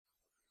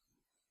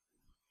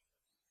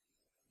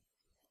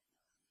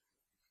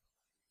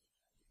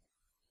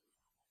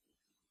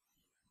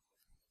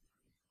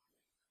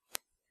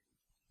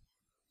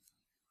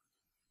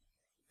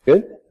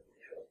Good?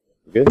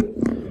 Good?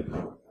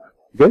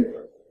 Good?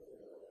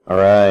 All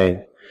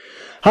right.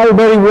 Hi,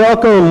 everybody.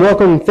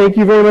 Welcome. Thank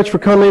you very much for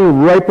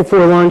coming right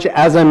before lunch.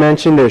 As I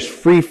mentioned, there's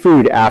free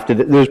food after.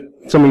 There's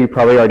some of you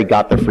probably already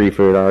got the free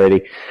food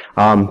already.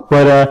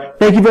 But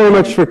thank you very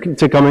much for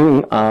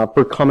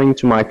coming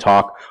to my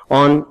talk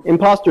on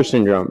imposter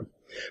syndrome.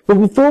 But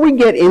before we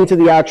get into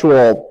the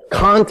actual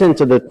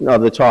content of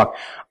the talk,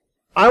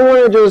 I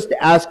want to just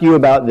ask you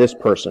about this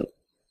person.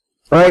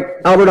 All right,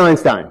 Albert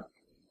Einstein.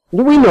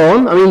 We know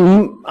him. I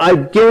mean, I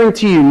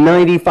guarantee you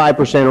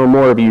 95% or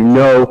more of you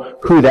know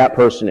who that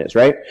person is,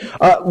 right?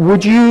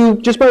 Would you,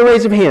 just by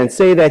raise of hands,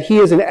 say that he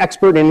is an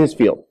expert in his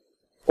field?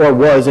 Or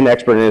was an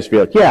expert in his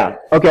field? Yeah,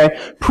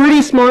 okay.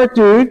 Pretty smart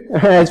dude,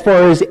 as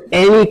far as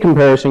any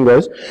comparison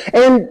goes.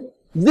 And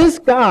this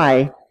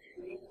guy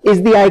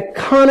is the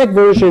iconic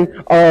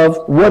version of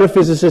what a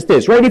physicist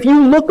is, right? If you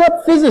look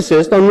up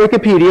physicist on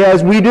Wikipedia,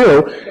 as we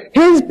do,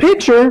 his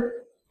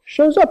picture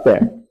shows up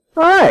there.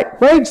 All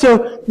right,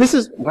 so this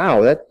is, wow,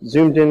 that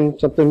zoomed in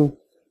something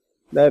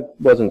that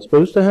wasn't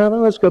supposed to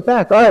happen. Let's go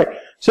back. All right,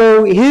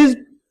 so his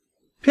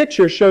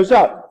picture shows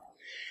up.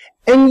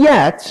 And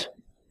yet,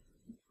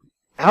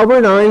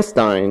 Albert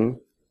Einstein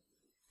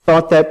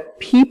thought that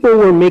people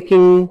were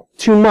making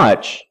too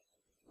much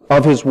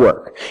of his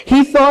work.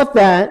 He thought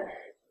that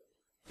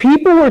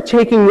people were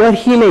taking what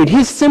he made,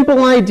 his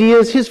simple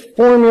ideas, his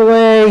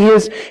formulae,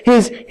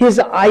 his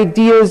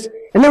ideas,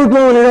 and they were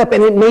blowing it up,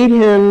 and it made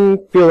him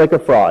feel like a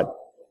fraud.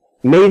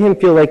 Made him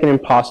feel like an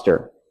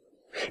imposter.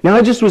 Now,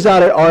 I just was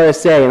out at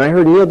RSA, and I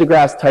heard Neil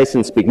deGrasse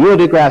Tyson speak. Neil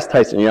deGrasse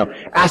Tyson,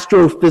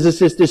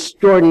 astrophysicist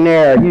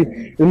extraordinaire. He's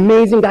an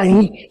amazing guy.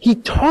 He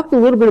talked a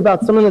little bit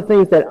about some of the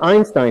things that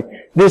Einstein,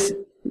 this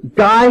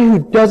guy who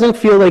doesn't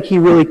feel like he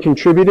really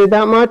contributed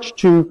that much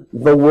to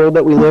the world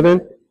that we live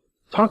in,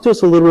 talked to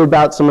us a little bit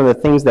about some of the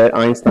things that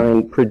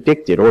Einstein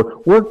predicted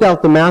or worked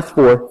out the math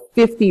for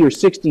 50 or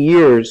 60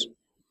 years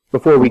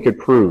before we could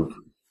prove.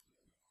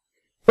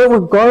 But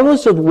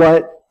regardless of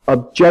what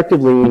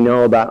objectively we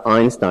know about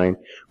Einstein,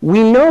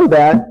 we know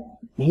that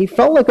he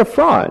felt like a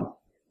fraud.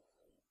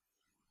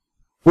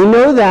 We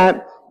know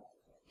that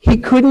he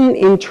couldn't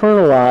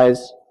internalize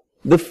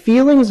the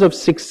feelings of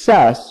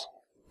success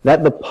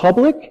that the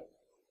public,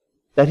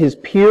 that his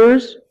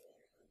peers,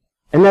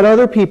 and that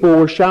other people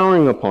were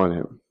showering upon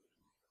him.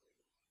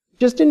 He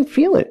just didn't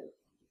feel it.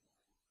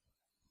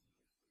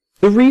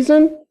 The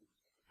reason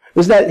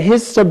was that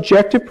his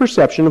subjective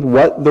perception of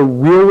what the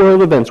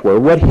real-world events were,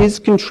 what his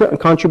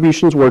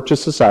contributions were to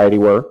society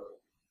were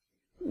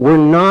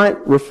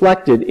not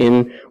reflected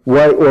in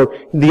or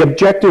the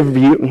objective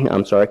view,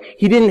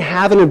 he didn't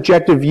have an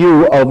objective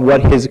view of what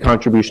his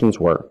contributions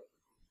were.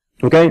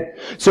 Okay?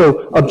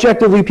 So,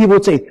 objectively, people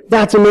would say,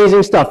 that's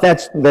amazing stuff,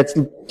 that's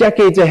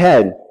decades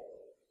ahead.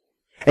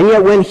 And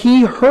yet, when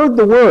he heard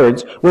the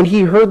words, when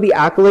he heard the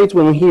accolades,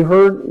 when he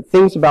heard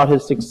things about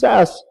his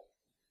success,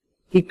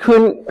 he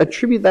couldn't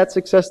attribute that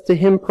success to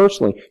him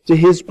personally, to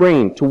his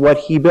brain, to what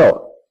he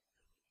built.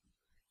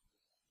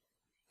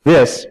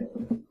 This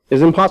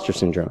is imposter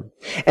syndrome.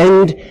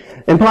 And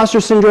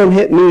imposter syndrome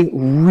hit me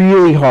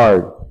really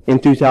hard in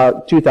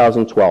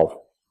 2012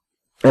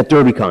 at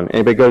DerbyCon.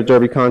 Anybody go to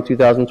DerbyCon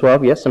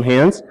 2012? Yes, some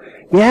hands?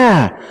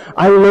 Yeah,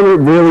 I remember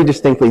it really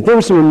distinctly. There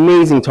were some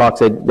amazing talks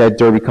at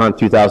DerbyCon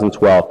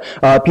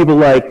 2012. People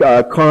like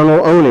Colonel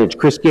Onage,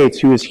 Chris Gates,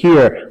 who is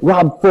here,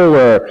 Rob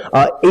Fuller,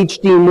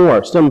 H.D.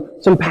 Moore, some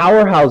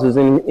powerhouses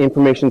in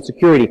information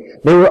security.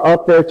 They were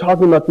up there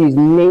talking about these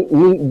neat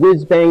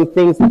whiz-bang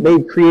things that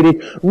they've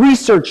created,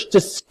 research to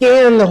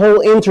scan the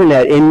whole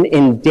internet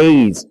in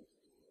days.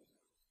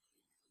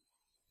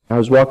 I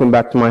was walking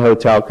back to my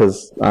hotel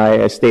because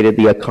I stayed at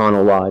the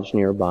Econo Lodge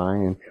nearby,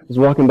 and I was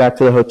walking back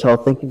to the hotel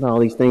thinking about all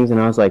these things, and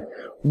I was like,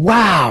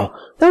 wow,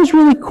 that was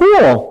really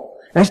cool.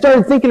 And I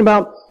started thinking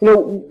about,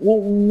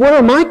 what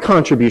are my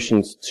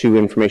contributions to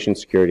information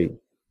security?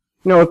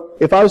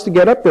 If I was to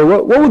get up there,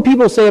 what would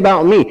people say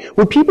about me?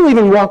 Would people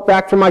even walk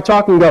back from my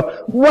talk and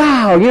go,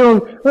 wow,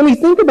 let me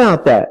think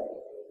about that?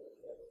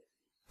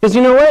 Because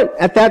you know what?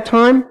 At that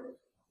time,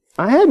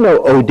 I had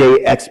no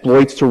O-Day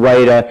exploits to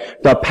write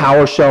the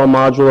PowerShell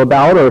module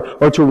about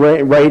or to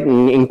write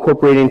and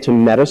incorporate into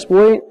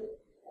Metasploit.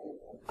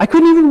 I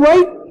couldn't even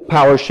write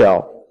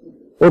PowerShell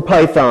or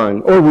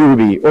Python or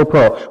Ruby or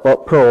Perl. Well,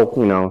 Perl,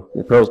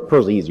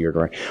 Perl's easier to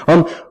write.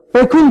 But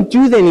I couldn't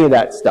do any of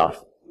that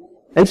stuff.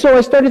 And so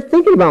I started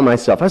thinking about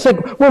myself. I was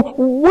like, well,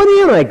 what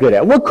am I good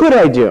at? What could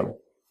I do?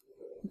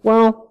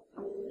 Well,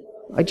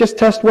 I just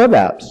test web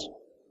apps.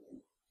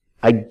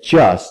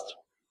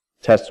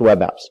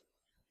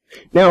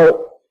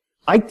 Now,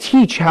 I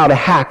teach how to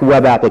hack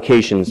web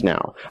applications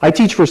now. I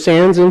teach for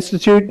SANS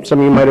Institute. Some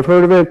of you might have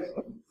heard of it.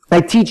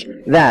 I teach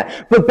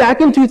that. But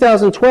back in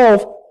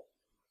 2012,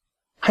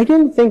 I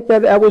didn't think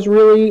that was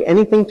really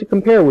anything to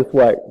compare with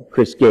what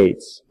Chris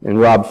Gates and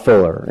Rob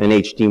Fuller and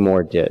H.D.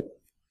 Moore did.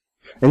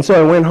 And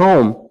so I went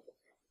home,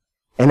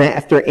 and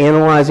after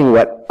analyzing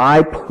what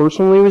I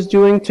personally was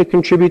doing to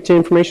contribute to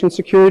information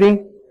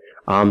security,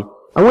 I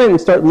went and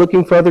started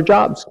looking for other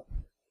jobs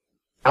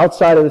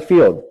outside of the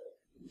field.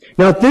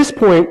 Now, at this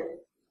point,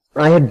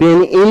 I had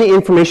been in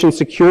information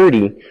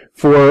security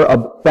for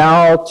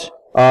about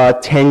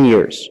 10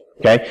 years.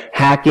 Okay?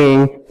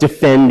 Hacking,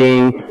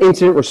 defending,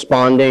 incident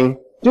responding,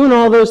 doing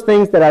all those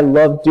things that I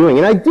loved doing.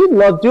 And I did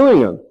love doing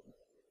them.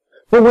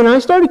 But when I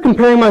started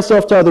comparing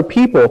myself to other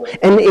people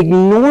and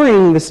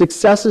ignoring the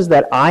successes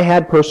that I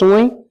had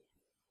personally,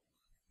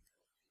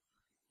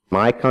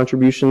 my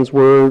contributions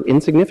were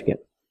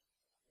insignificant.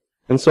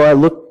 And so I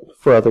looked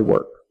for other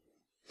work.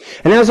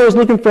 And as I was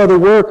looking for other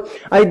work,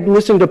 I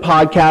listened to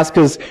podcasts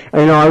because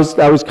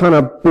I was kind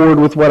of bored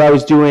with what I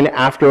was doing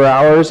after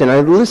hours, and I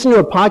listened to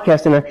a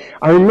podcast, and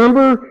I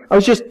remember I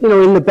was just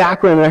in the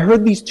background, and I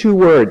heard these two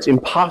words: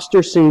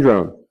 imposter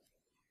syndrome.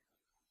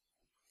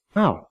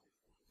 Wow.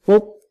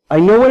 Well,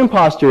 I know what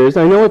imposter is.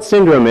 I know what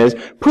syndrome is.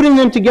 Putting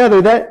them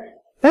together,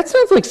 that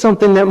sounds like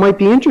something that might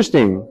be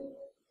interesting.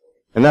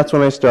 And that's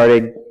when I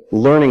started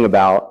learning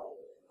about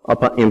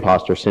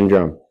imposter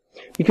syndrome.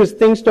 Because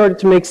things started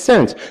to make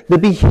sense. The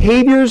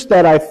behaviors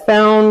that I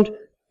found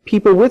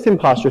people with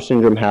imposter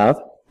syndrome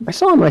have, I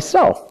saw in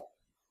myself.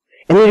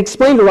 And it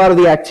explained a lot of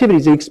the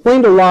activities. It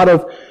explained a lot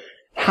of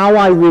how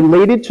I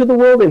related to the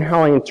world and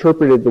how I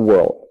interpreted the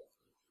world.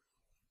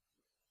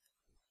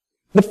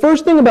 The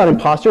first thing about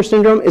imposter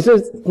syndrome is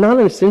it's not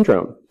a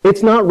syndrome.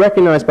 It's not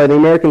recognized by the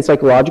American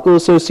Psychological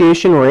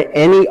Association or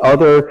any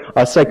other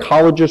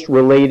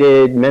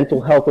psychologist-related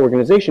mental health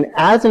organization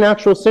as an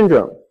actual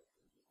syndrome.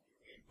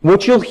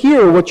 What you'll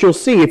hear, what you'll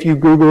see if you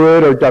Google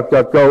it or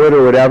DuckDuckGo it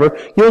or whatever,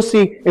 you'll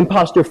see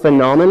imposter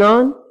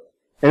phenomenon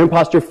and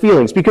imposter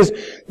feelings, because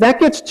that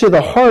gets to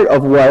the heart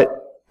of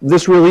what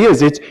this really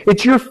is.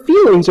 It's your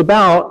feelings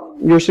about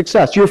your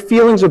success, your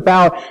feelings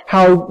about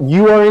how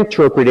you are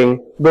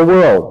interpreting the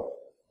world.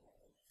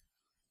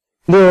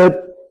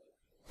 The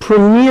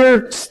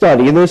premier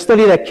study, the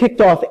study that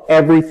kicked off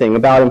everything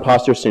about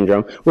imposter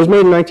syndrome, was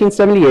made in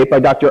 1978 by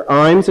Dr.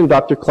 Imes and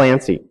Dr.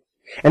 Clancy.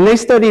 And they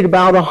studied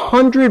about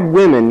 100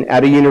 women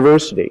at a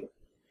university.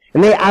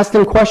 And they asked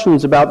them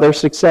questions about their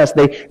success.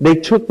 They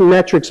took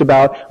metrics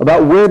about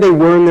where they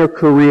were in their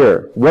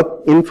career,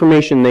 what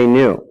information they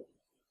knew.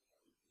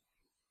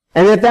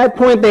 And at that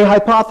point, they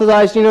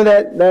hypothesized,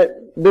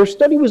 that their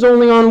study was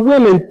only on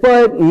women,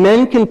 but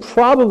men can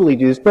probably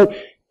do this. But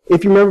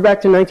if you remember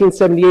back to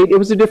 1978, it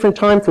was a different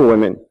time for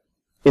women.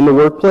 In the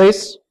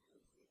workplace,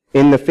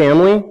 in the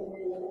family,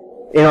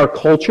 in our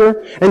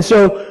culture. And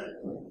so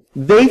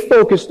they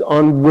focused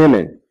on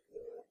women.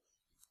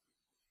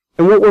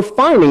 And what we're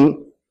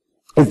finding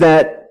is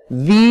that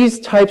these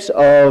types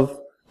of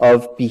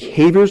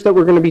behaviors that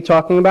we're going to be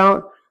talking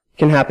about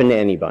can happen to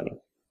anybody.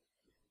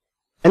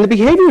 And the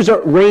behaviors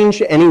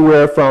range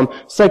anywhere from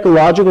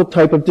psychological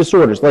type of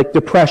disorders like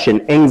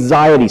depression,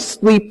 anxiety,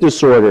 sleep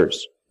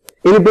disorders,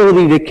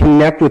 inability to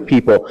connect with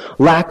people,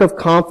 lack of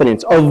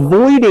confidence,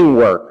 avoiding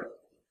work,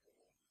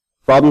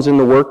 problems in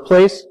the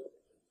workplace,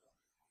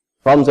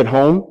 problems at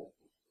home.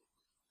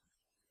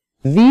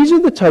 These are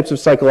the types of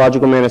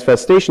psychological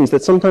manifestations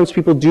that sometimes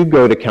people do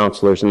go to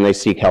counselors and they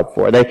seek help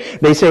for.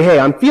 They say, hey,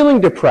 I'm feeling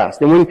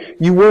depressed. And when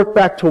you work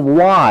back to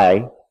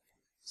why,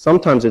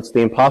 sometimes it's the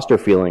imposter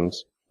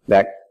feelings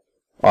that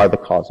are the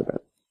cause of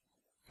it.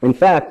 In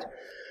fact,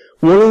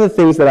 one of the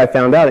things that I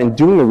found out in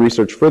doing the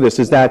research for this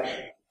is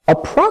that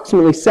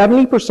approximately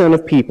 70%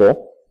 of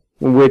people,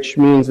 which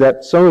means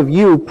that some of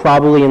you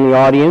probably in the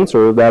audience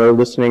or that are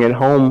listening at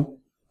home,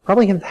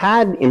 probably have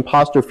had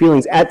imposter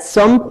feelings at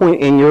some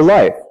point in your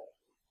life.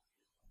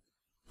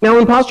 Now,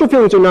 imposter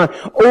feelings are not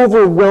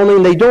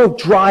overwhelming. They don't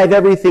drive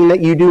everything that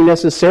you do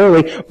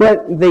necessarily,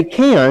 but they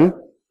can,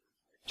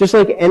 just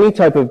like any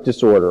type of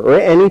disorder or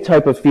any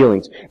type of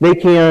feelings. They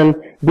can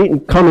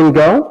come and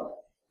go.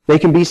 They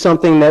can be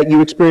something that you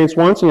experience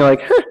once and you're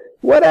like,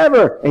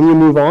 whatever, and you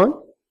move on.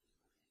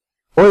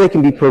 Or they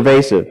can be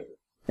pervasive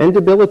and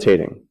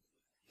debilitating.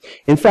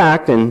 In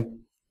fact, and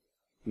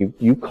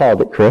you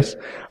called it, Chris.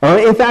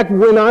 In fact,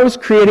 when I was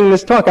creating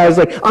this talk, I was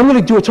like, I'm going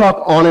to do a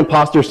talk on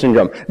imposter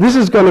syndrome. This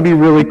is going to be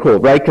really cool,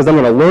 right? Because I'm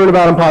going to learn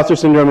about imposter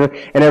syndrome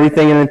and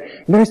everything. And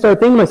then I started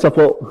thinking to myself,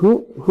 well,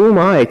 who am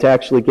I to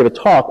actually give a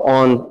talk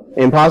on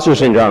imposter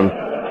syndrome?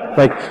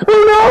 Like,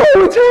 oh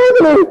no, what's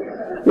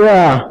happening?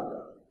 Yeah.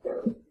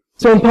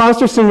 So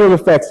imposter syndrome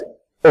affects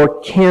or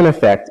can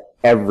affect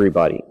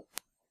everybody,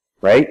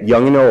 right?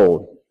 Young and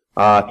old.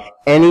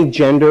 Any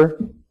gender,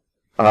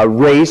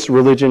 race,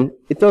 religion,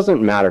 it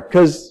doesn't matter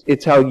because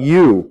it's how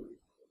you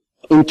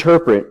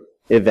interpret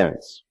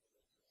events.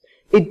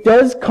 It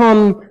does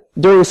come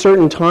during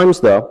certain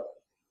times, though,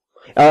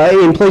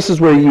 in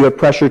places where you have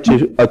pressure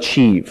to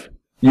achieve.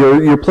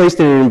 You're placed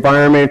in an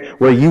environment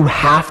where you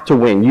have to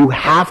win, you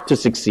have to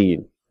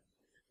succeed.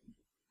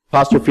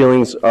 Imposter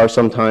feelings are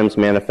sometimes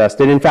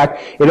manifested. In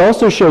fact, it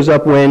also shows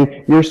up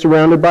when you're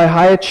surrounded by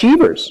high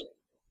achievers.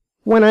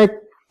 When I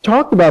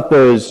talked about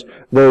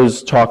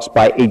those talks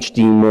by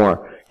H.D.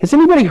 Moore, has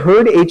anybody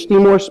heard H.D.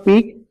 Moore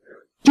speak?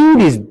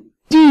 Dude is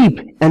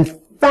deep and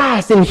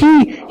fast, and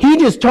he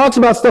just talks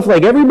about stuff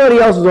like everybody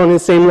else is on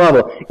his same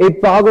level.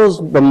 It boggles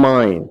the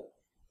mind.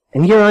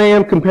 And here I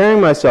am comparing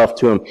myself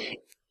to him.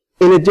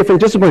 in a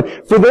different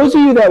discipline. For those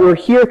of you that were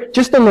here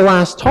just in the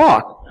last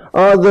talk,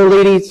 the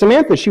lady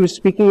Samantha, she was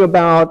speaking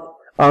about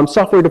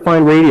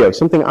software-defined radio,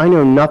 something I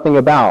know nothing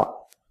about.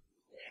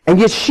 And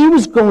yet she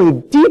was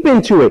going deep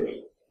into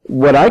it,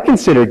 what I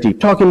consider deep,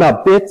 talking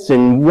about bits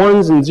and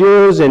ones and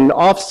zeros and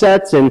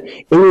offsets, and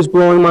it was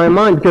blowing my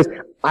mind because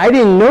I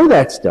didn't know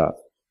that stuff.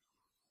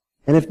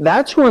 And if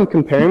that's who I'm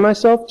comparing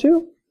myself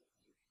to,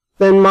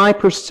 then my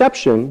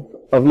perception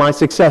of my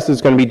success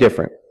is going to be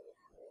different.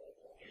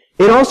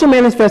 It also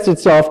manifests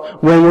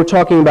itself when we're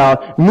talking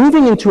about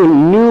moving into a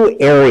new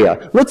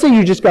area. Let's say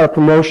you just got a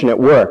promotion at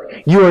work.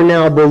 You are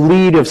now the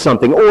lead of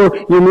something, or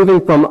you're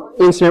moving from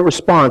incident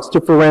response to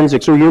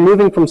forensics, or you're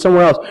moving from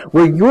somewhere else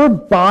where your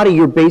body,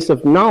 your base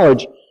of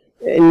knowledge,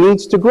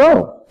 needs to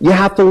grow. You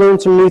have to learn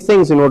some new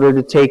things in order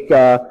to take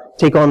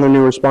on the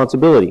new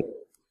responsibility.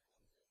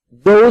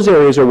 Those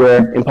areas are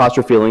where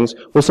imposter feelings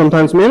will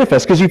sometimes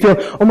manifest, because you feel,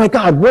 oh my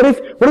God, what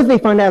if they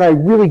find out I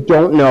really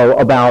don't know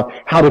about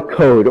how to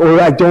code,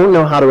 or I don't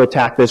know how to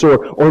attack this,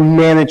 or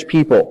manage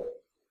people?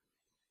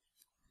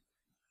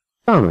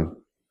 Then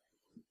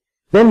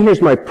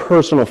here's my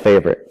personal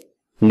favorite,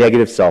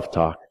 negative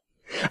self-talk.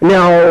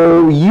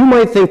 Now, you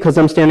might think because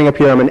I'm standing up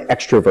here, I'm an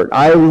extrovert.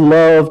 I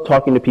love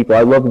talking to people.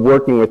 I love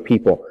working with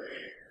people.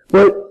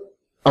 But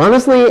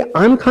honestly,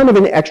 I'm kind of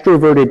an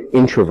extroverted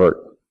introvert.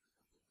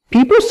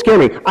 People scare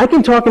me. I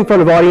can talk in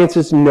front of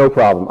audiences, no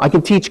problem. I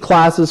can teach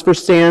classes for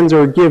SANS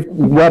or give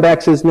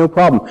WebExes, no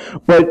problem.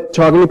 But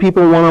talking to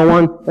people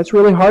one-on-one, that's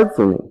really hard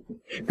for me.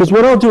 Because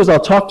what I'll do is I'll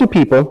talk to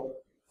people,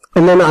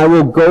 and then I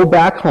will go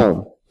back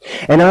home.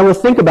 And I will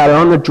think about it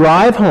on the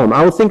drive home.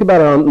 I will think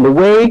about it on the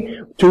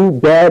way to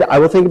bed. I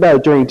will think about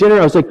it during dinner.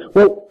 I was like,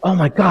 well, oh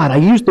my God, I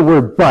used the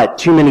word but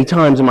too many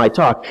times in my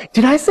talk.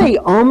 Did I say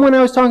when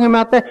I was talking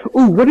about that?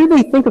 Ooh, what do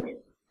they think of?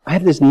 I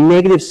have this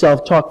negative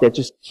self-talk that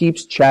just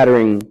keeps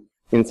chattering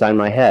inside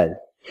my head.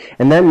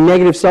 And that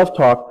negative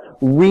self-talk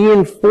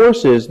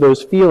reinforces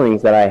those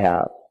feelings that I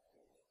have,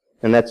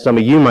 and that some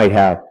of you might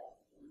have.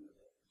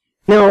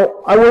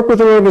 Now, I work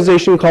with an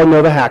organization called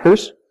NoVa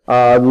Hackers,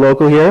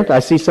 local here. I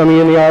see some of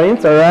you in the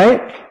audience, all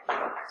right?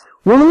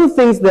 One of the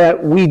things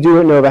that we do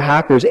at NoVa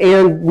Hackers,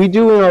 and we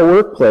do in our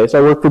workplace,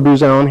 I work for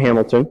Booz Allen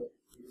Hamilton,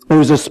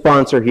 who's a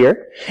sponsor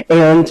here,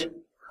 and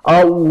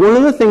one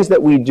of the things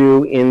that we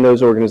do in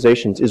those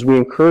organizations is we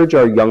encourage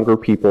our younger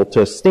people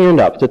to stand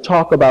up, to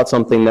talk about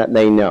something that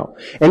they know.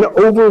 And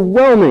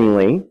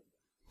overwhelmingly,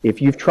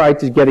 if you've tried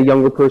to get a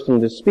younger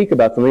person to speak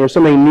about something, or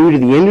somebody new to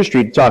the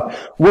industry to talk,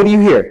 what do you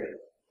hear?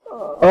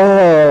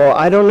 Oh,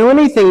 I don't know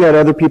anything that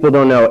other people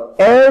don't know.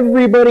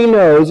 Everybody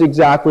knows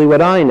exactly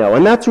what I know.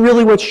 And that's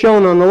really what's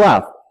shown on the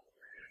left.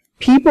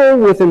 People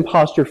with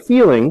imposter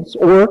feelings,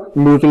 or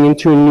moving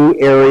into a new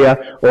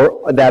area,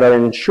 or that are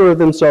unsure of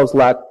themselves,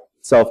 lack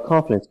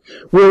self-confidence,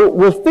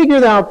 we'll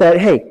figure out that,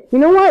 hey, you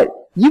know what?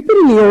 You've been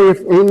in the area,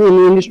 in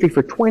the industry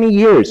for 20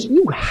 years.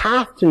 You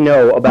have to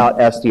know about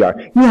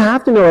SDR. You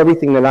have to know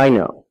everything that I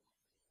know.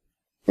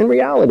 In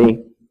reality,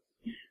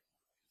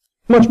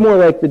 much more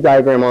like the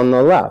diagram on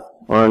the left,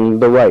 on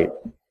the right,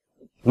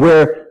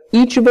 where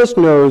each of us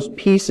knows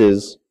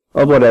pieces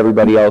of what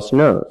everybody else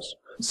knows.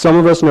 Some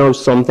of us know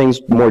some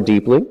things more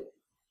deeply,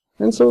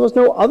 and some of us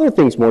know other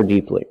things more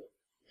deeply.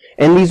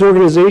 And these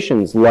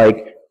organizations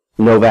like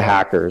NoVa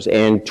Hackers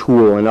and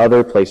Tool and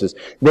other places,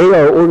 they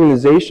are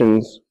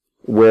organizations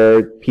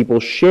where people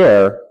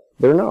share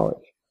their knowledge.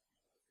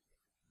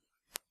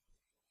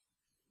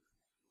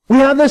 We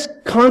have this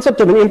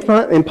concept of an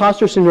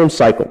imposter syndrome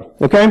cycle,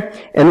 okay?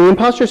 And the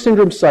imposter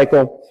syndrome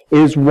cycle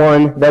is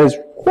one that is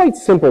quite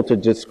simple to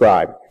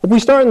describe. If we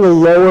start in the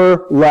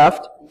lower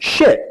left,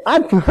 shit,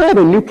 I had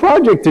a new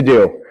project to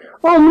do.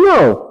 Oh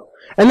no.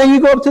 And then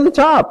you go up to the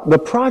top. The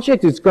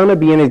project is going to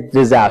be in a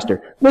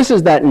disaster. This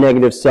is that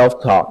negative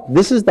self-talk.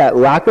 This is that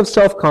lack of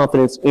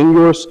self-confidence in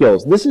your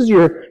skills. This is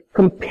your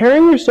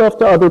comparing yourself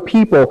to other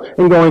people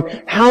and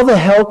going, how the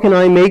hell can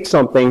I make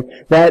something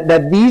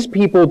that these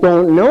people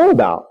don't know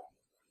about?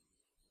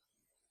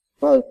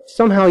 Well,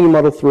 somehow you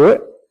muddle through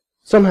it.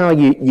 Somehow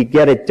you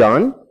get it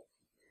done.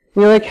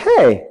 And you're like,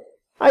 hey,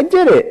 I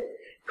did it.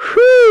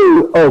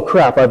 Whew! Oh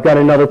crap, I've got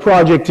another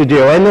project to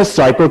do, and the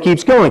cycle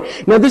keeps going.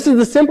 Now this is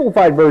the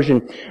simplified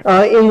version.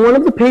 In one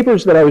of the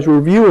papers that I was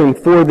reviewing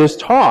for this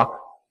talk,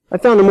 I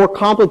found a more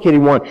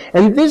complicated one.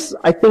 And this,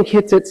 I think,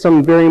 hits at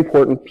some very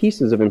important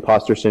pieces of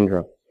imposter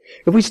syndrome.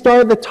 If we start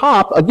at the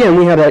top, again,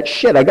 we have that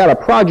shit, I got a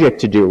project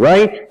to do,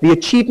 right? The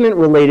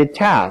achievement-related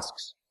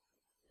tasks.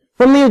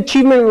 From the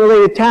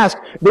achievement-related task,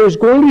 there's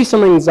going to be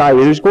some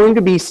anxiety. There's going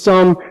to be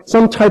some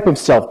type of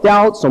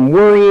self-doubt, some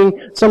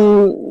worrying,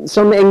 some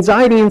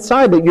anxiety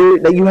inside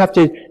that you have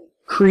to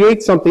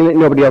create something that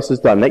nobody else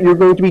has done, that you're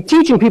going to be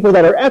teaching people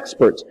that are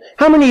experts.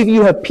 How many of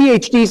you have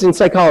PhDs in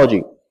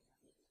psychology?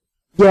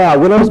 Yeah,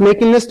 when I was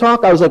making this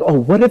talk, I was like,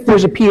 oh, what if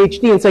there's a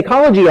PhD in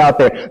psychology out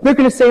there? They're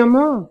going to say I'm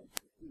wrong.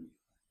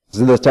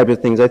 These are those type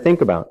of things I think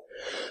about.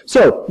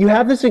 So, you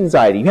have this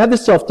anxiety, you have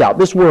this self-doubt,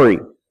 this worry.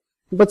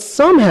 But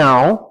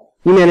somehow,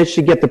 You manage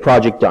to get the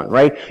project done,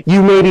 right?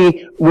 You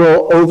maybe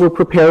will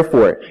over-prepare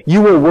for it.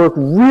 You will work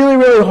really,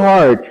 really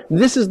hard.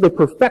 This is the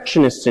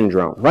perfectionist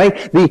syndrome,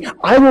 right?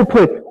 I will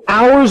put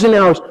hours and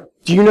hours.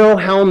 Do you know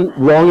how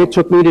long it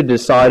took me to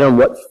decide on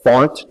what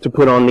font to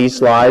put on these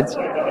slides?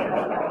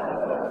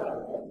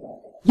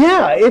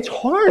 Yeah, it's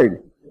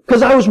hard.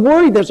 Because I was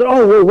worried,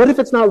 well, what if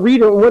it's not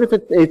readable? What if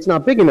it's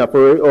not big enough,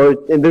 or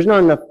there's not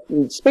enough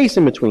space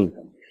in between?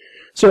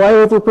 So I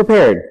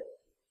over-prepared.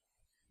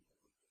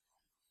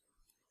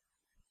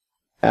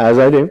 As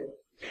I do.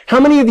 How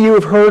many of you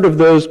have heard of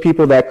those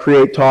people that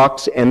create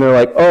talks and they're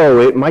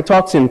like, my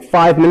talk's in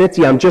 5 minutes?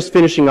 Yeah, I'm just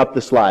finishing up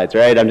the slides,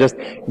 right?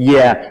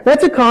 Yeah.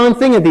 That's a common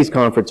thing at these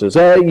conferences.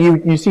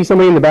 You see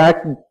somebody in the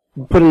back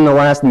putting the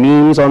last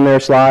memes on their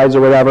slides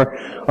or whatever.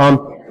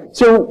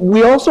 So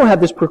we also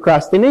have this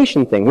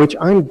procrastination thing, which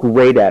I'm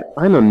great at.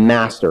 I'm a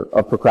master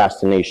of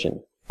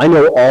procrastination. I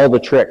know all the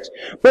tricks.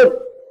 But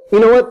you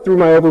know what? Through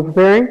my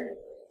over-preparing,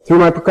 through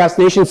my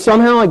procrastination,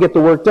 somehow I get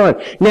the work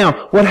done.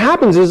 Now, what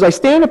happens is I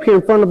stand up here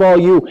in front of all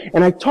you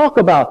and I talk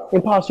about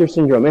imposter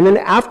syndrome. And then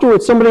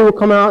afterwards, somebody will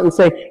come out and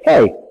say,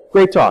 hey,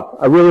 great talk.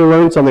 I really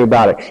learned something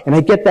about it. And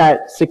I get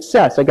that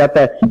success. I got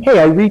that, hey,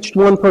 I reached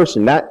one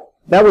person. That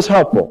was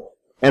helpful.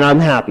 And I'm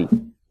happy.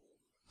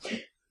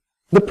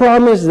 The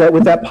problem is that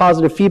with that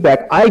positive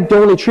feedback, I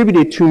don't attribute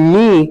it to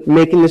me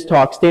making this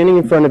talk, standing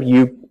in front of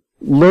you,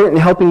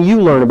 helping you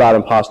learn about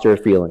imposter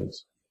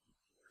feelings.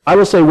 I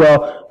will say,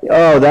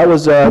 that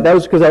was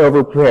because I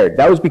over-prepared.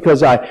 That was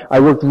because I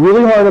worked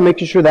really hard on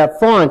making sure that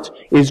font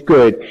is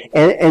good.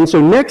 And so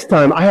next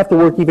time, I have to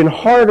work even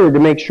harder to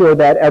make sure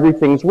that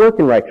everything's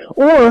working right.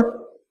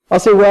 Or,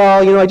 I'll say,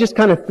 I just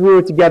kind of threw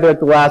it together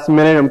at the last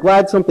minute. I'm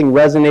glad something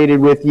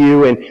resonated with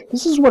you, and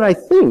this is what I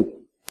think.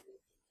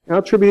 And I'll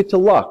attribute it to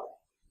luck.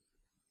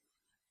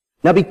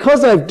 Now,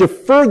 because I've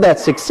deferred that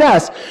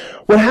success,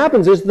 what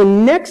happens is the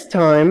next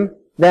time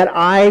that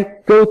I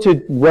go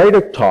to write a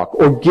talk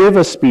or give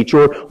a speech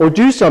or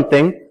do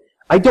something,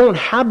 I don't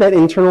have that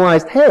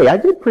internalized, hey, I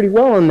did pretty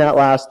well in that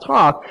last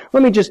talk.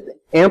 Let me just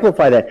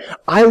amplify that.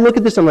 I look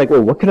at this, I'm like,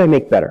 what could I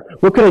make better?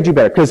 What could I do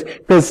better?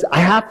 Because I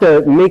have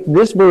to make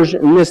this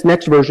version, this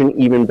next version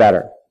even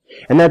better.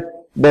 And that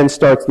then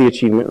starts the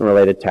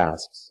achievement-related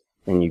tasks,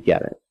 and you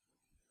get it.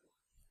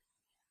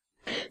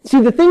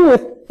 See, the thing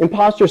with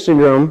imposter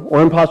syndrome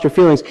or imposter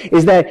feelings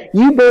is that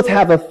you both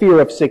have a fear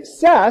of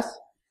success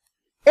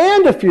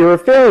and a fear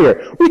of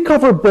failure. We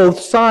cover both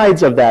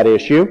sides of that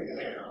issue.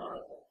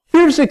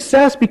 Fear of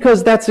success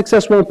because that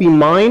success won't be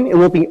mine, it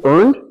won't be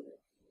earned.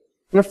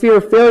 And a fear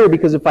of failure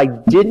because if I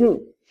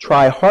didn't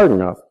try hard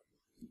enough,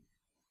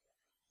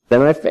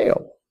 then I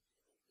failed.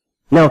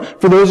 Now,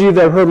 for those of you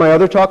that have heard my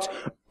other talks,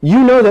 you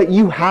know that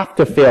you have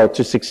to fail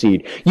to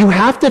succeed. You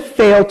have to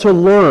fail to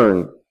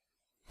learn.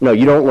 No,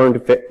 you don't learn to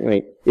fail.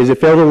 Wait, is it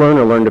fail to learn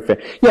or learn to fail?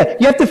 Yeah,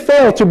 you have to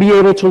fail to be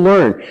able to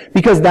learn,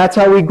 because that's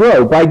how we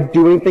grow, by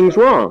doing things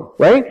wrong,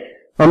 right?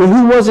 I mean,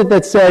 who was it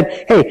that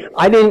said, hey,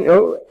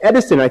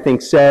 Edison, I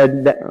think,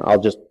 said that,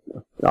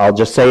 I'll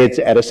just say it's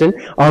Edison.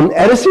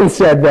 Edison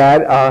said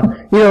that,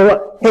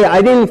 hey,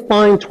 I didn't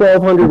find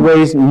 1,200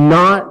 ways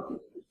not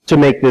to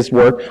make this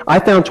work. I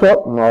found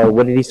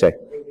what did he say?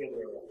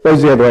 It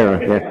was the other way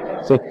around,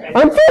 yeah. So,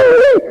 I'm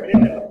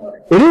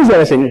failing! It is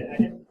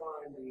Edison.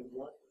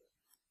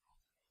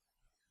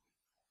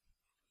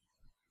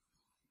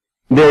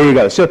 There you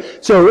go.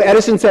 So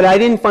Edison said, I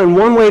didn't find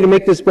one way to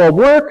make this bulb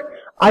work.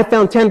 I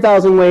found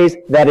 10,000 ways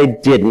that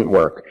it didn't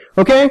work.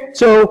 Okay?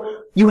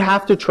 So you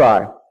have to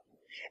try.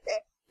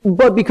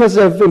 But because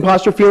of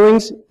imposter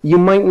feelings, you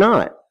might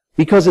not.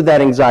 Because of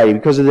that anxiety,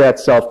 because of that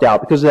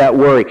self-doubt, because of that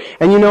worry.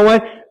 And you know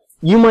what?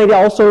 You might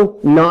also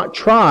not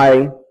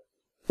try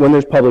when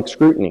there's public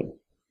scrutiny.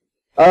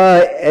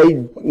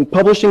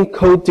 Publishing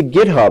code to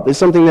GitHub is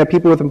something that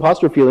people with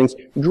imposter feelings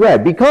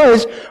dread,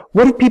 because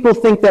what if people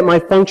think that my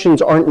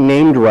functions aren't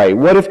named right?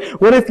 What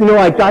if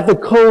I got the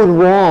code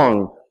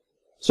wrong?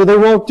 So they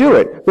won't do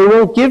it. They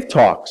won't give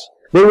talks.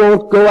 They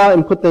won't go out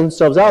and put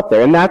themselves out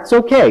there, and that's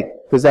okay,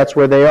 because that's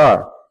where they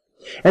are.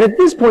 And at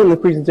this point in the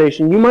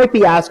presentation, you might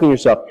be asking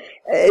yourself,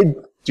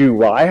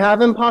 do I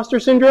have imposter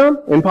syndrome?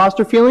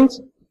 Imposter feelings?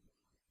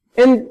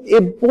 And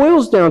it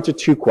boils down to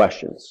two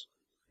questions.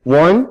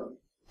 One,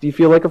 do you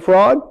feel like a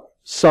fraud?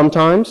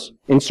 Sometimes,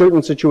 in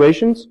certain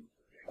situations.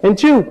 And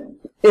two,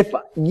 if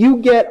you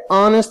get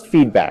honest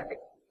feedback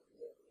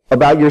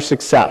about your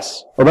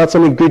success, or about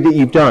something good that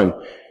you've done,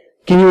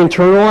 can you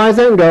internalize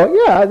that and go,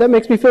 yeah, that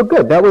makes me feel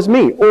good, that was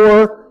me?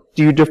 Or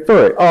do you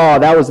defer it? Oh,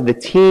 that was the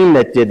team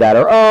that did that.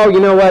 Or, oh, you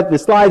know what, the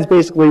slides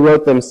basically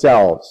wrote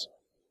themselves.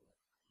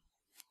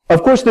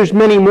 Of course, there's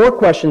many more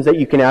questions that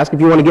you can ask if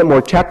you want to get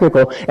more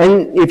technical.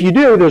 And if you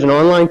do, there's an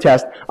online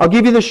test. I'll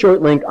give you the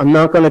short link. I'm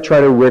not going to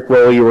try to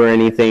rickroll you or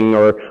anything,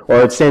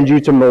 or send you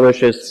to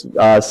malicious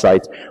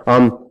sites.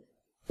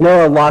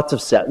 There are lots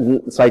of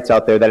sites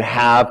out there that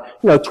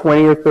have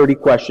 20 or 30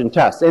 question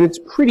tests, and it's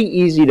pretty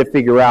easy to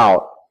figure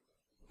out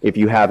if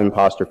you have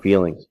imposter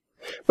feelings.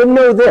 But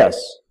know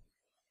this.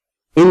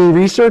 In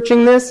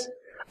researching this,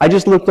 I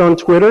just looked on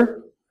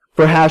Twitter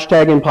for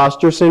hashtag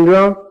imposter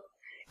syndrome.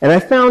 And I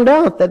found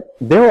out that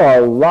there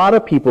are a lot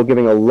of people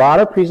giving a lot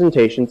of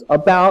presentations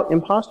about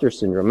imposter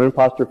syndrome and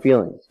imposter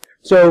feelings.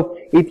 So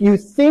if you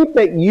think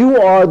that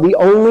you are the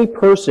only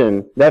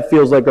person that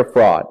feels like a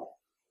fraud,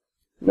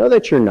 know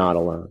that you're not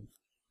alone.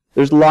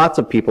 There's lots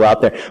of people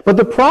out there. But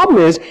the problem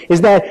is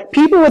that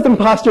people with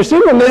imposter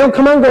syndrome, they don't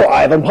come out and go,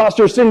 I have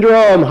imposter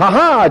syndrome,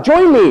 haha,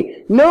 join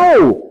me.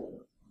 No.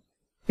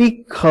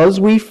 Because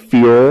we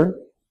fear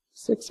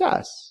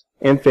success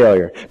and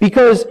failure.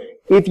 Because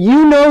if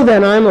you know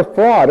that I'm a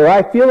fraud, or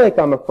I feel like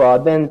I'm a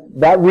fraud, then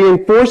that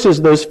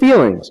reinforces those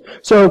feelings.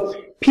 So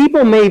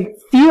people may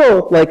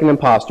feel like an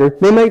imposter,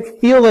 they might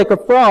feel like a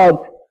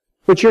fraud,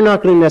 but you're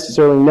not going to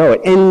necessarily know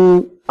it.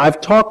 And I've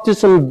talked to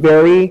some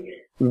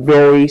very,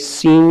 very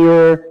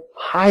senior,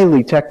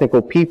 highly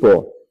technical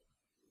people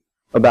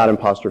about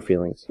imposter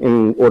feelings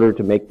in order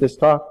to make this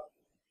talk.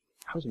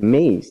 I was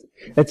amazed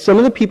at some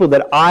of the people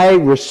that I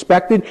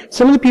respected,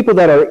 some of the people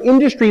that are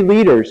industry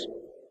leaders,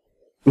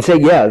 and say,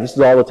 yeah, this is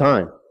all the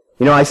time.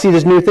 You know, I see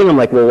this new thing, I'm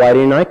like, well, why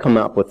didn't I come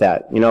up with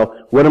that? You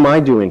know, what am I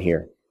doing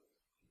here?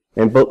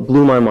 And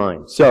blew my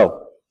mind.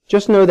 So,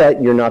 just know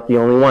that you're not the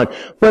only one.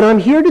 But I'm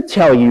here to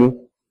tell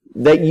you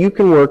that you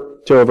can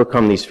work to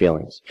overcome these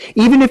feelings.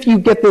 Even if you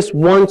get this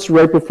once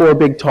right before a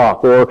big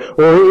talk, or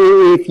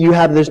if you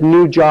have this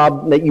new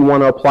job that you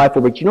want to apply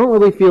for, but you don't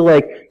really feel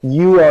like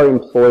you are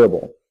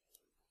employable.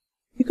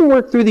 You can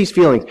work through these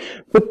feelings.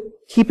 But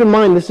keep in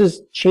mind, this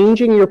is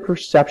changing your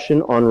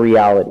perception on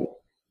reality.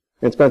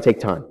 And it's going to take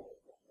time.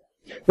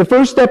 The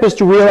first step is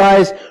to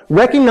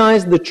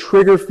recognize the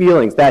trigger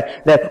feelings.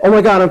 That, oh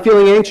my God, I'm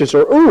feeling anxious,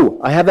 or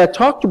ooh, I have that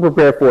talk to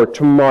prepare for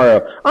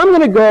tomorrow. I'm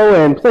going to go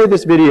and play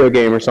this video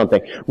game or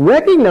something.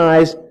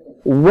 Recognize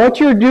what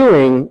you're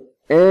doing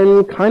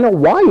and kind of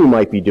why you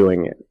might be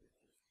doing it.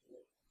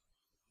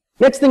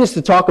 Next thing is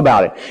to talk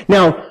about it.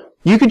 Now,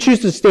 you could choose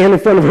to stand in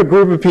front of a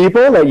group of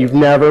people that you've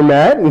never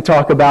met and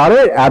talk about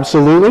it,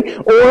 absolutely.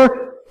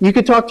 Or you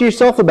could talk to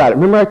yourself about it.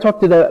 Remember I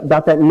talked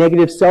about that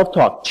negative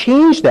self-talk.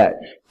 Change that.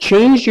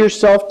 Change your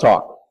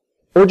self-talk.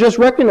 Or just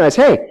recognize,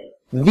 hey,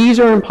 these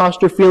are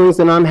imposter feelings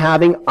that I'm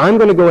having. I'm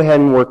going to go ahead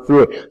and work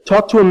through it.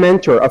 Talk to a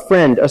mentor, a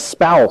friend, a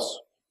spouse.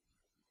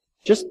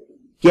 Just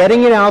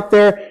getting it out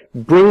there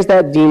brings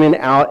that demon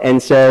out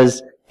and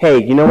says,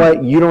 hey, you know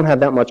what? You don't have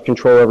that much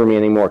control over me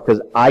anymore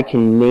because I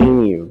can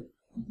name you.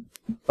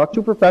 Talk to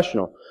a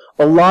professional.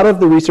 A lot of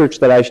the research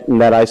that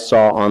I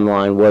saw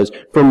online was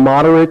for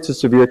moderate to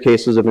severe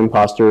cases of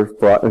imposter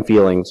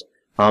feelings.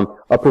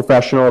 A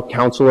professional,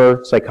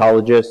 counselor,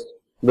 psychologist,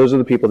 those are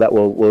the people that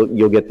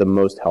you'll get the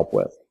most help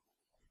with.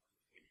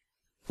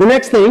 The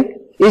next thing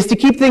is to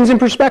keep things in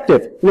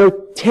perspective. You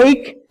know,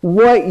 take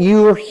what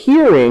you're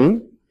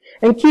hearing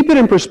and keep it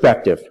in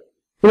perspective.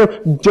 You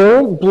know,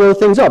 don't blow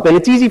things up. And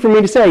it's easy for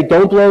me to say,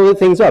 don't blow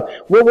things up.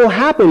 What will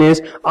happen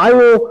is, I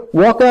will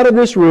walk out of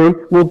this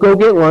room, we'll go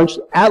get lunch.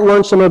 At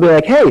lunch, someone will be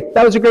like, hey,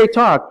 that was a great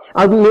talk.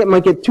 I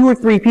might get 2 or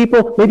 3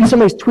 people, maybe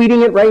somebody's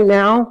tweeting it right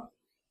now.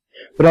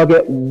 But I'll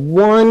get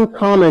one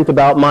comment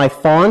about my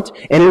font,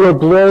 and it will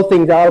blow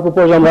things out of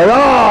proportion. I'm like,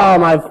 oh,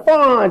 my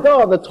font,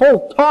 oh, the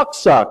whole talk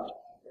sucked.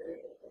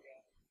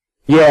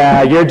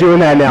 Yeah, you're doing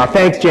that now.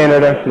 Thanks,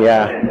 janitor.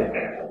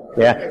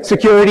 Yeah.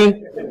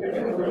 Security.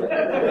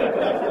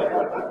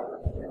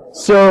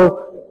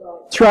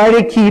 So, try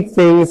to keep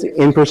things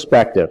in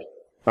perspective,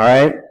 all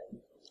right?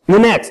 The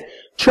next,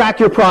 track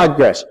your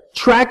progress.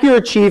 Track your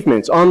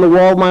achievements. On the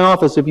wall of my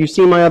office, if you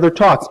see my other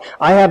talks,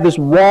 I have this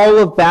wall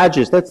of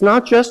badges. That's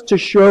not just to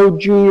show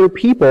junior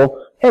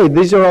people, hey,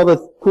 these are all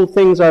the cool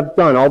things I've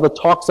done, all the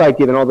talks I've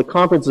given, all the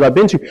conferences I've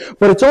been to,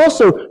 but it's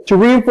also to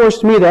reinforce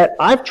to me that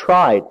I've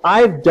tried,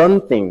 I've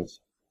done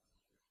things.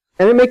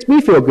 And it makes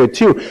me feel good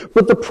too.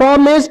 But the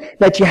problem is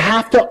that you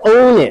have to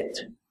own it.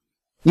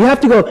 You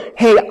have to go,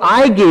 hey,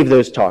 I gave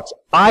those talks.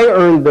 I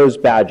earned those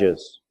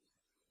badges.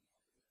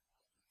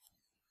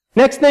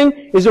 Next thing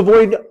is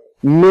avoid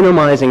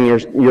minimizing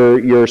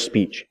your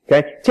speech.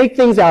 Okay? Take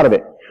things out of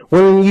it.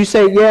 When you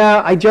say,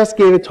 yeah, I just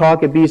gave a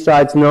talk at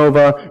BSides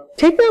NoVa,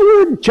 take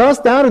that word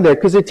just out of there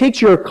because it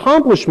takes your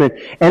accomplishment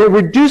and it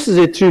reduces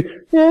it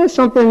to, yeah,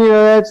 something, you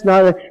know, that's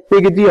not a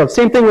big a deal.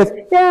 Same thing with,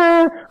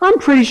 yeah, I'm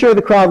pretty sure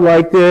the crowd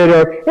liked it,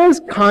 or it was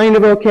kind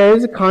of okay,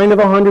 there's kind of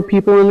 100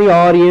 people in the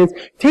audience.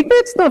 Take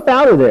that stuff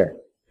out of there.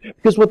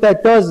 Because what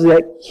that does is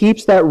that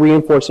keeps that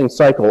reinforcing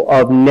cycle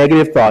of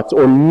negative thoughts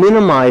or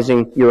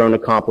minimizing your own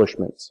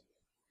accomplishments.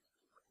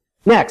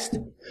 Next,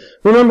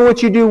 remember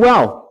what you do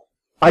well.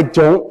 I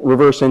don't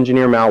reverse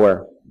engineer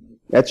malware.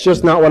 That's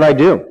just not what I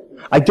do.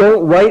 I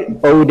don't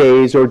write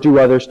O-days or do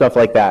other stuff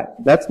like that.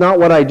 That's not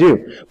what I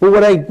do. But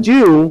what I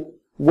do,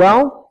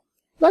 well,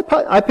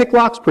 I pick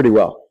locks pretty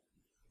well.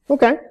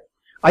 Okay.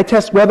 I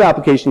test web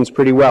applications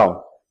pretty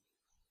well.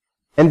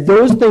 And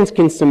those things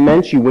can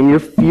cement you when you're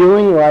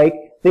feeling like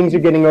things are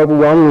getting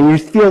overwhelmed, when you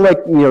feel like,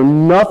 you know,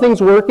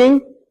 nothing's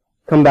working,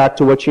 come back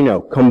to what you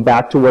know. Come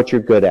back to what you're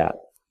good at.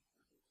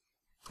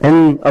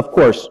 And, of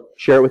course,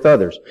 share it with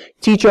others.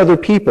 Teach other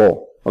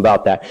people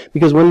about that.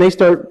 Because when they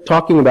start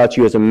talking about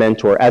you as a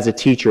mentor, as a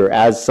teacher,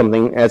 as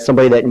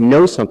somebody that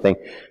knows something,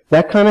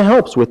 that kind of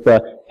helps with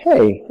the,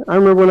 hey, I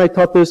remember when I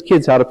taught those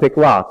kids how to pick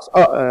locks.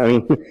 Oh, I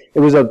mean, it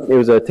was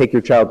a take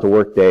your child to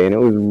work day, and it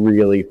was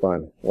really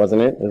fun,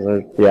 wasn't it?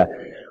 Yeah.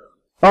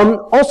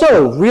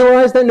 Also,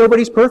 realize that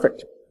nobody's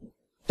perfect.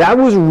 That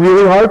was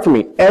really hard for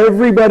me.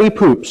 Everybody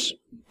poops,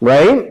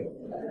 right?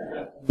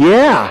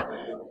 Yeah.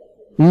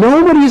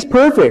 Nobody's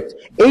perfect.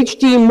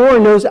 H.D. Moore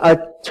knows a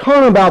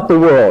ton about the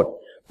world,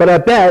 but I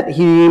bet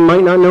he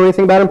might not know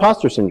anything about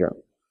imposter syndrome.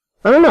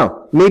 I don't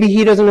know. Maybe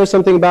he doesn't know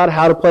something about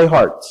how to play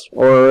hearts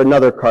or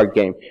another card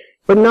game.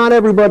 But not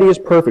everybody is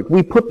perfect.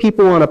 We put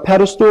people on a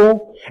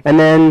pedestal, and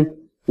then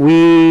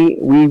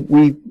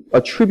we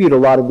attribute a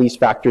lot of these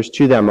factors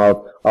to them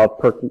of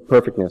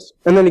perfectness.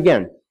 And then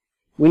again,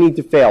 we need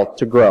to fail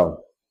to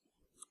grow.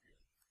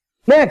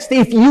 Next,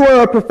 if you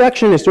are a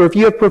perfectionist or if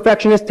you have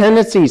perfectionist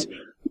tendencies,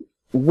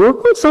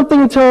 work on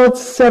something until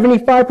it's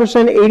 75%,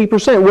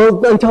 80%,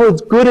 well, until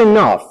it's good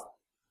enough.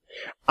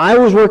 I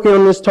was working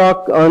on this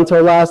talk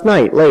until last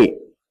night, late,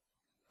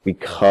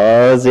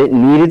 because it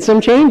needed some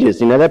changes.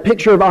 You know, that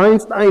picture of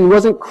Einstein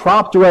wasn't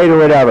cropped right or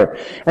whatever.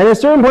 And at a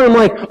certain point, I'm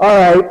like,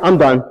 all right, I'm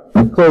done.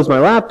 Closed my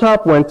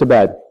laptop, went to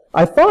bed.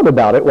 I thought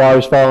about it while I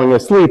was falling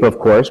asleep, of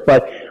course,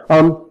 but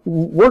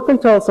work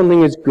until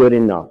something is good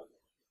enough.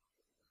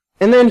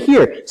 And then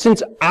here,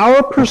 since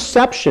our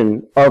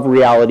perception of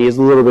reality is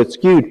a little bit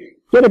skewed,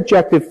 get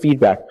objective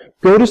feedback.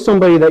 Go to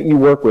somebody that you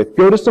work with.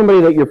 Go to somebody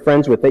that you're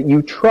friends with, that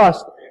you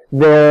trust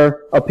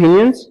their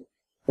opinions,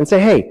 and say,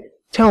 hey,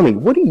 tell me,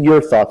 what are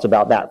your thoughts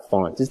about that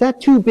font? Is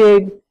that too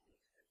big?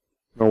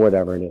 Or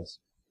whatever it is.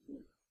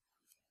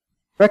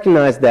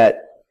 Recognize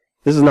that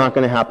this is not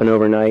going to happen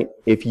overnight.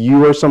 If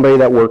you are somebody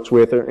that works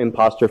with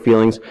imposter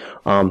feelings,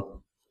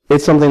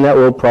 it's something that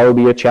will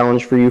probably be a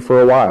challenge for you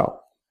for a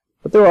while.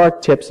 But there are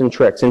tips and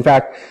tricks. In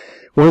fact,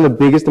 one of the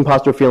biggest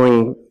imposter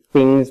feeling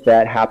things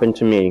that happened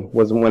to me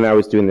was when I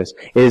was doing this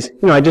is,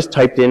 I just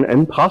typed in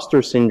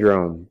imposter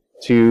syndrome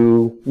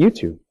to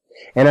YouTube.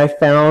 And I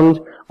found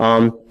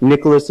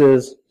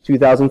Nicholas's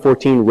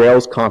 2014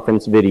 Rails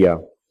conference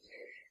video.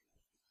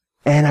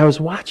 And I was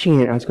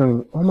watching it, I was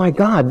going, oh my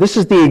God, this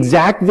is the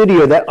exact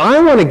video that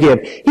I want to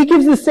give. He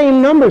gives the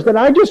same numbers that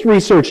I just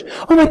researched.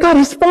 Oh my God,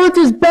 his font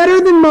is better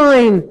than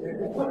mine.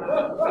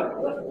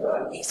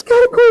 He's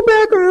got a cool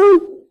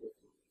background.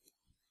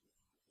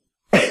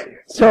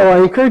 So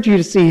I encourage you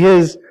to see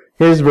his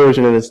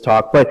version of this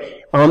talk. But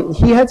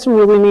he had some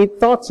really neat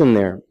thoughts in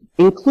there,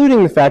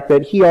 including the fact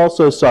that he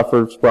also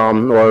suffers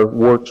from or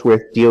works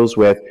with, deals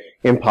with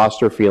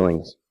imposter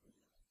feelings.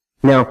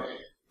 Now,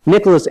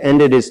 Nicholas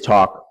ended his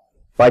talk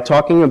by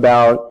talking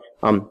about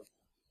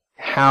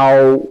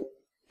how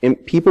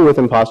people with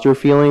imposter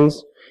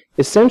feelings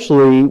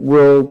essentially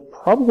will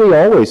probably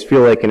always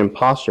feel like an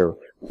imposter.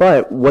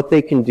 But what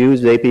they can do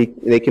is they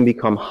can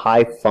become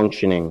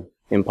high-functioning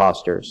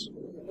imposters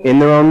in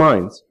their own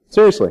minds.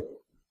 Seriously.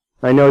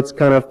 I know it's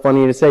kind of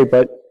funny to say,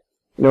 but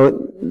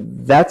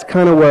that's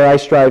kind of where I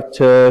strive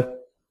to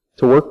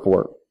work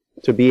for,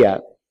 to be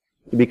at,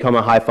 to become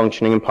a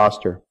high-functioning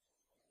imposter.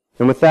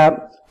 And with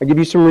that, I'll give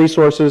you some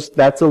resources.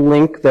 That's a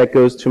link that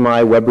goes to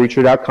my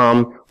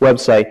webreacher.com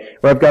website,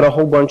 where I've got a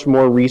whole bunch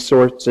more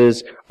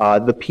resources,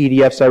 the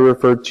PDFs I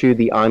referred to,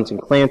 the Imes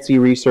and Clancy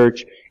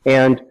research,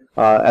 and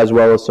as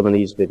well as some of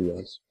these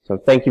videos. So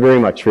thank you very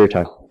much for your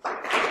time.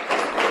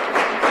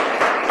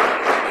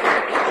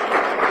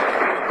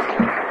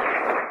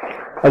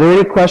 Are there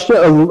any questions?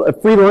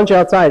 Free lunch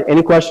outside.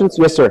 Any questions?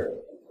 Yes, sir.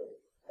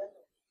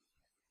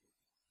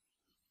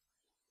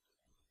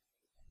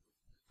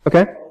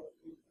 Okay.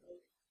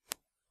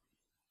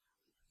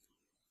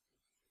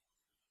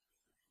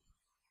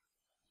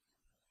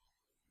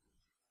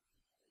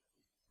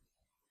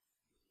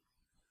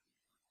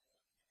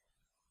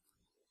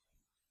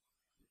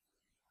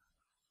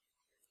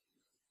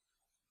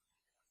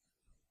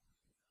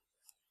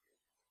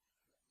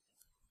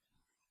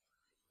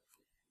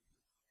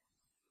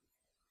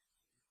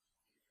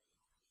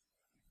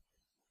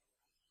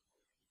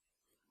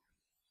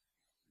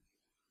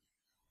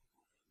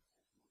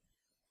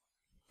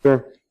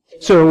 Sure.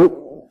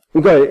 So,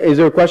 go ahead. Is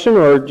there a question,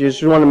 or do you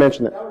just want to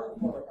mention that?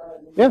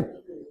 Yeah.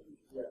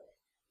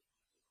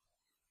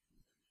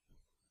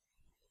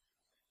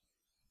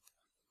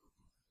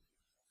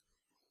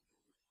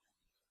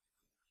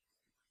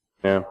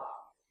 Yeah.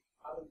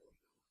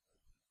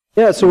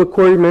 Yeah, so what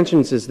Corey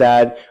mentions is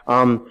that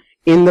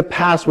in the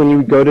past, when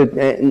you go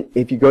to,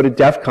 if you go to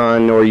DEF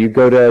CON or you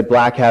go to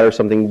Black Hat or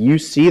something, you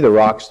see the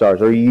rock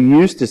stars, or you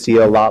used to see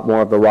a lot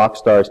more of the rock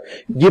stars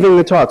giving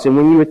the talks. And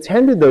when you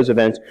attended those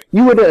events,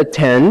 you would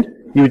attend,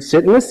 you would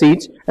sit in the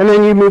seats, and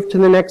then you move to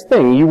the next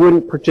thing. You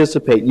wouldn't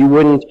participate. You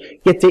wouldn't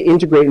get to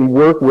integrate and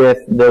work with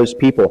those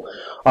people.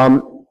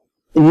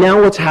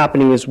 Now what's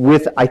happening is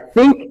with, I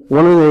think,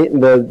 one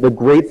of the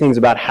great things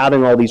about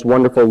having all these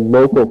wonderful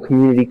local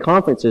community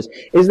conferences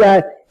is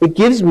that it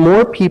gives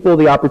more people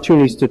the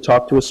opportunities to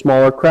talk to a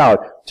smaller crowd,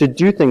 to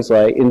do things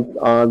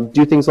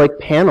like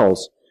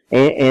panels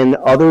and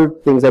other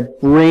things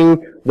that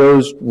bring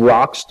those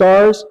rock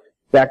stars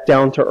back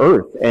down to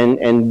earth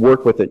and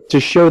work with it to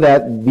show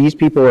that these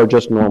people are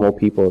just normal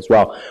people as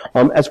well.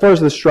 As far as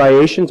the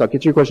striations, I'll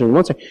get to your question in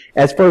one second.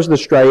 As far as the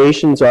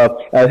striations of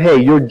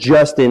hey, you're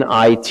just in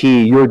IT,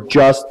 you're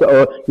just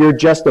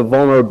a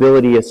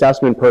vulnerability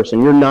assessment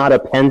person, you're not a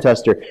pen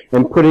tester,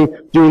 and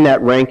doing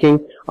that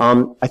ranking,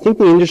 I think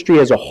the industry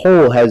as a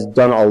whole has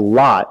done a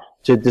lot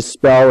to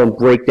dispel and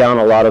break down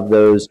a lot of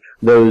those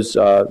myths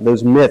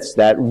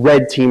that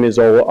red team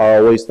are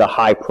always the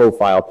high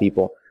profile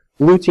people.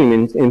 Blue team,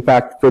 in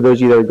fact, for those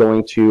of you that are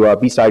going to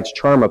BSides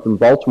Charm up in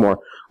Baltimore,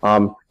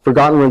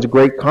 Forgotten runs a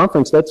great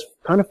conference that's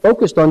kind of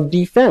focused on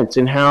defense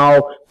and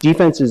how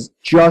defense is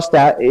just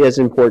as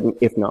important,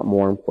 if not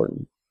more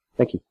important.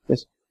 Thank you.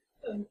 Yes.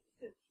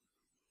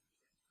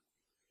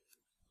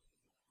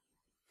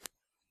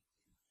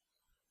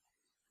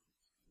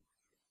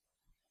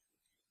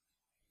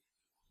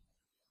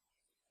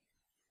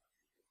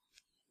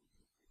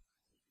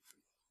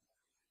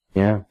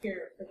 Yeah.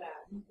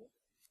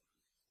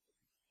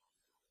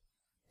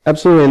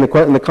 Absolutely, and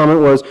the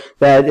comment was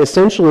that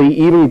essentially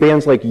even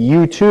bands like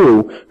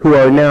U2, who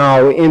are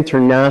now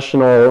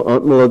international,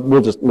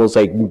 we'll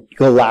say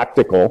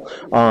galactical,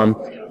 I'm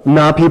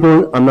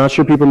not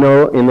sure people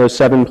know in those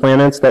 7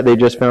 planets that they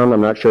just found,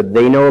 I'm not sure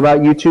they know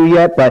about U2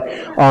 yet, but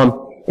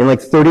in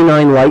like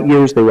 39 light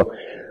years they will.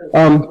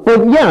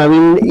 But yeah, I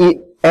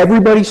mean,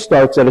 everybody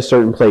starts at a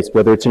certain place,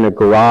 whether it's in a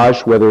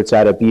garage, whether it's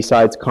at a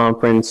BSides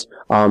conference,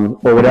 or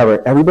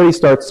whatever. Everybody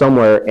starts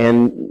somewhere,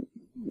 and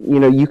you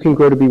know, you can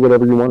grow to be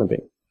whatever you want to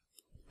be.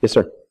 Yes,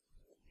 sir.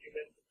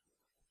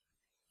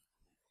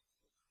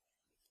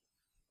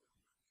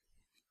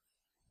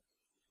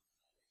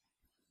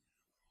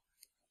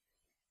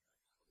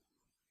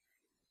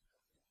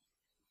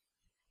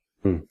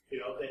 You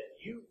know, that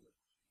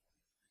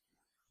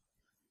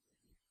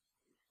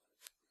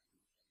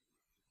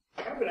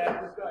I'm going to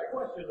ask this guy a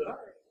question that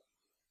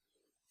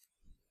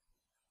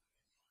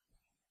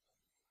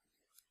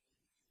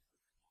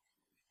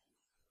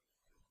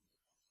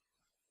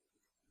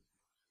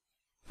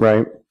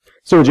Right.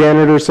 So what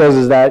janitor says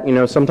is that, you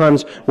know,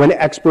 sometimes when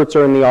experts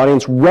are in the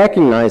audience,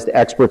 recognized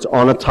experts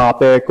on a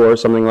topic or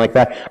something like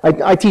that.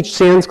 I teach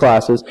SANS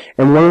classes,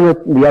 and one of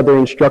the other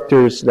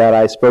instructors that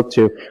I spoke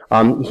to,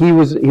 he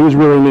was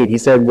really neat. He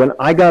said, when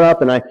I got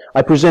up and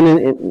I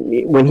presented,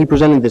 when he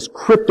presented this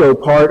crypto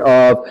part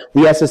of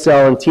the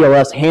SSL and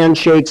TLS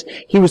handshakes,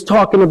 he was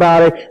talking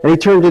about it, and he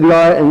turned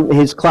to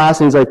his class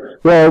and he's like,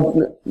 well,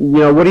 you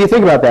know, what do you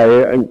think about that?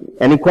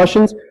 Any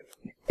questions?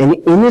 And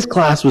in this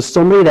class was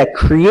somebody that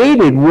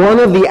created one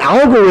of the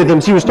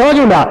algorithms he was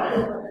talking about.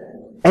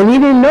 And he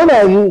didn't know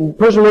that. And the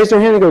person raised their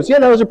hand and goes, yeah,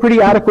 that was a pretty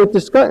adequate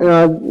discussion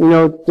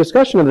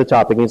of the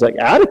topic. And he's like,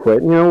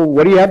 adequate? You know,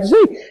 what do you have to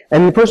say?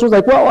 And the person was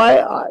like,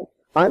 well,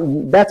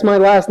 that's my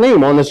last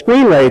name on the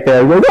screen right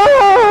there. Like,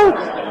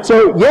 ah!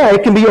 So, yeah,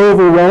 it can be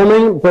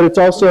overwhelming, but it's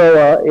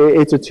also,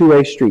 it's a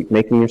two-way street,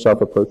 making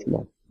yourself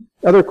approachable.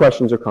 Other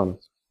questions or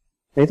comments?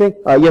 Anything?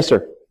 Yes,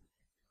 sir.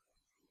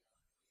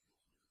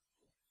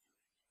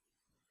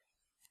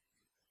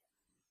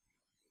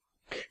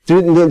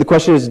 The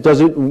question is,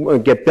 does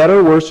it get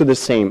better, worse, or the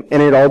same?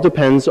 And it all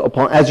depends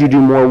upon, as you do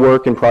more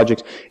work and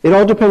projects, it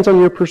all depends on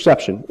your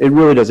perception. It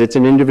really does. It's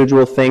an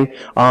individual thing.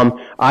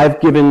 I've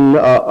given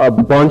a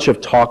bunch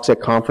of talks at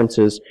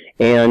conferences,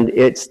 and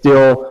it's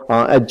still,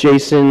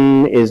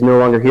 Jason is no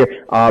longer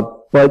here,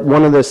 but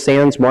one of the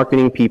SANS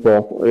marketing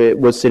people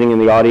was sitting in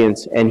the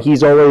audience, and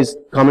he's always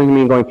coming to me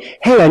and going,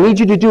 hey, I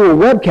need you to do a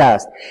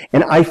webcast.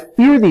 And I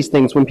fear these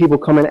things when people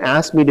come and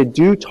ask me to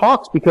do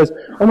talks because,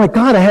 oh my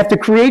God, I have to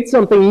create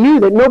something new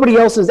that nobody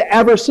else has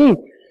ever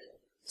seen.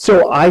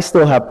 So I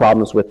still have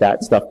problems with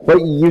that stuff.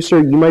 But you, sir,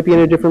 you might be in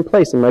a different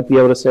place and might be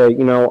able to say,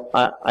 you know,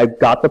 I've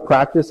got the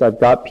practice,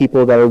 I've got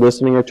people that are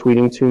listening or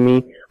tweeting to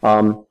me,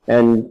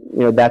 and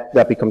you know,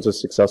 that becomes a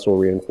successful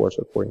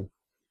reinforcer for you.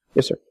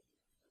 Yes, sir.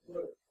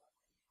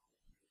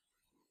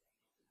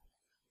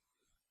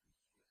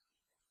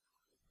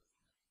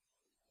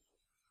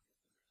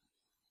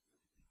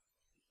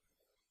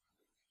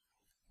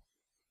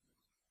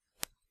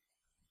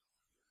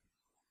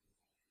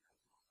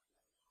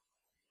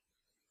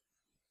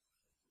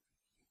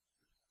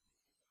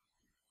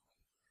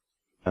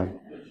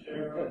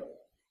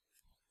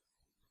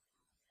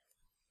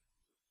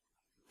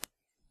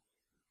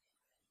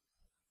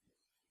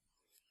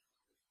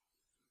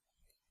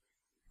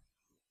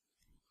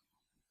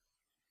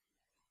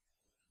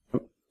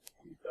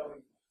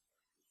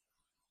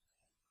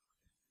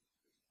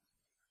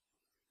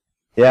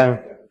 Yeah.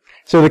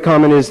 So the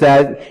comment is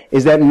that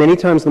many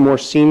times the more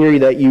senior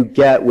that you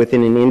get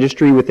within an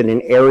industry, within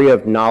an area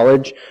of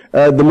knowledge,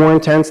 the more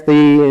intense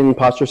the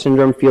imposter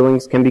syndrome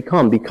feelings can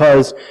become.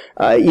 Because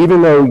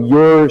even though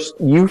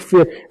you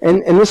feel,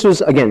 and this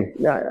was, again,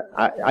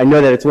 I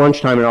know that it's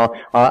lunchtime and all,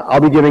 I'll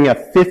be giving a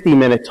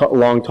 50-minute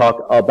long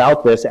talk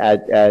about this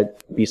at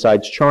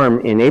BSides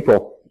Charm in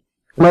April.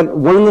 But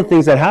one of the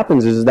things that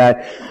happens is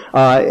that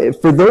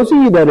for those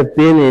of you that have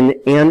been in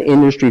an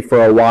industry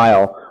for a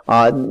while,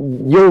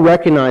 you'll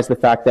recognize the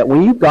fact that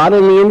when you got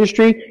in the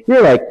industry,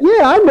 you're like,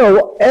 yeah, I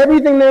know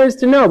everything there is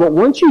to know. But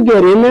once you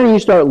get in there and you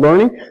start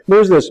learning,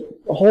 there's this,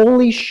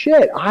 holy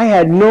shit, I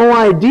had no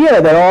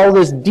idea that all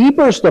this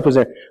deeper stuff was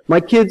there. My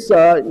kids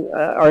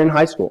are in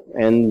high school,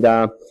 and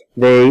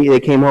they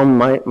came home.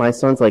 My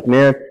son's like,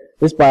 man,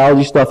 this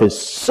biology stuff is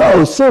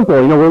so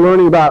simple. You know, we're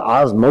learning about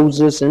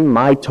osmosis and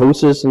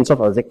mitosis and stuff.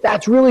 I was like,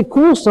 that's really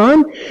cool,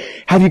 son.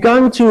 Have you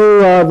gotten to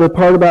the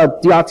part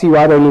about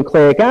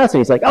deoxyribonucleic acid?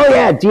 He's like, oh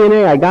yeah,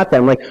 DNA, I got that.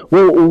 I'm like,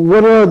 well,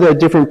 what are the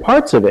different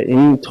parts of it?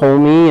 And he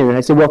told me, and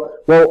I said, well,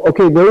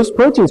 okay, those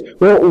proteins,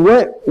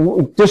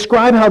 well,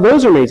 describe how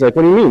those are made. He's like,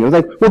 what do you mean? I was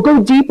like, well,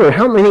 go deeper.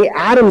 How many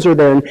atoms are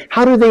there? And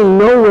how do they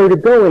know where to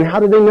go? And how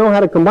do they know how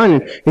to combine?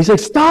 And he's like,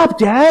 stop,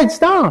 Dad,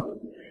 stop.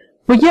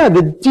 But yeah,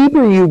 the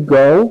deeper you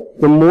go,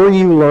 the more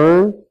you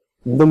learn,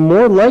 the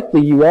more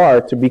likely you are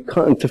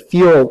to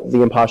feel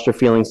the imposter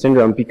feeling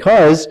syndrome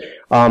because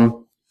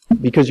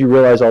you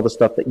realize all the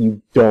stuff that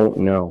you don't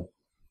know.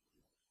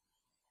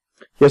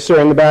 Yes,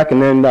 sir, in the back,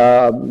 and then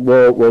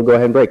we'll go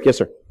ahead and break. Yes,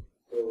 sir.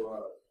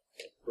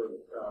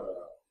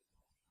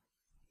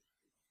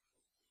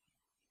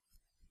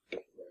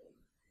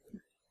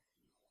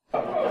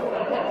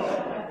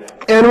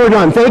 And we're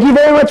done. Thank you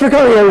very much for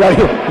coming,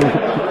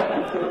 everybody.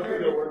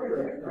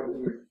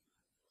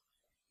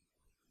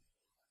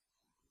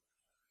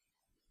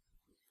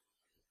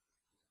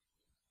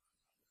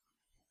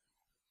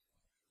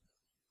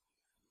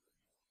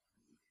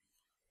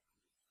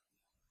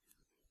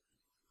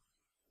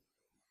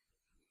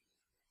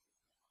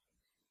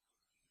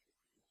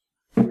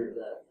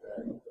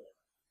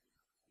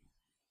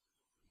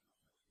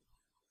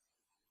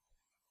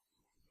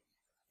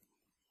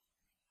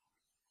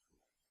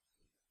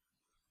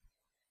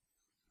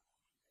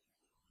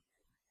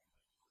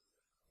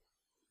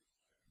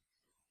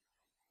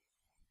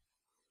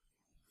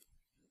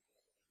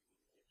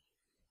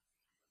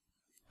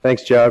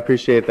 Thanks, Joe. I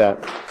appreciate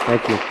that.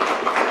 Thank you.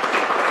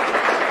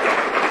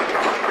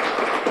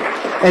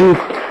 And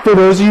for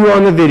those of you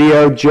on the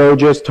video, Joe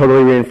just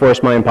totally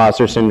reinforced my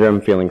imposter syndrome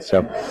feelings.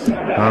 So,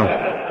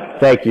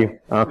 thank you.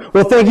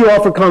 Well, thank you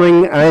all for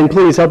coming, and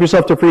please help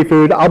yourself to free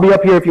food. I'll be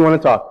up here if you want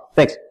to talk.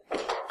 Thanks.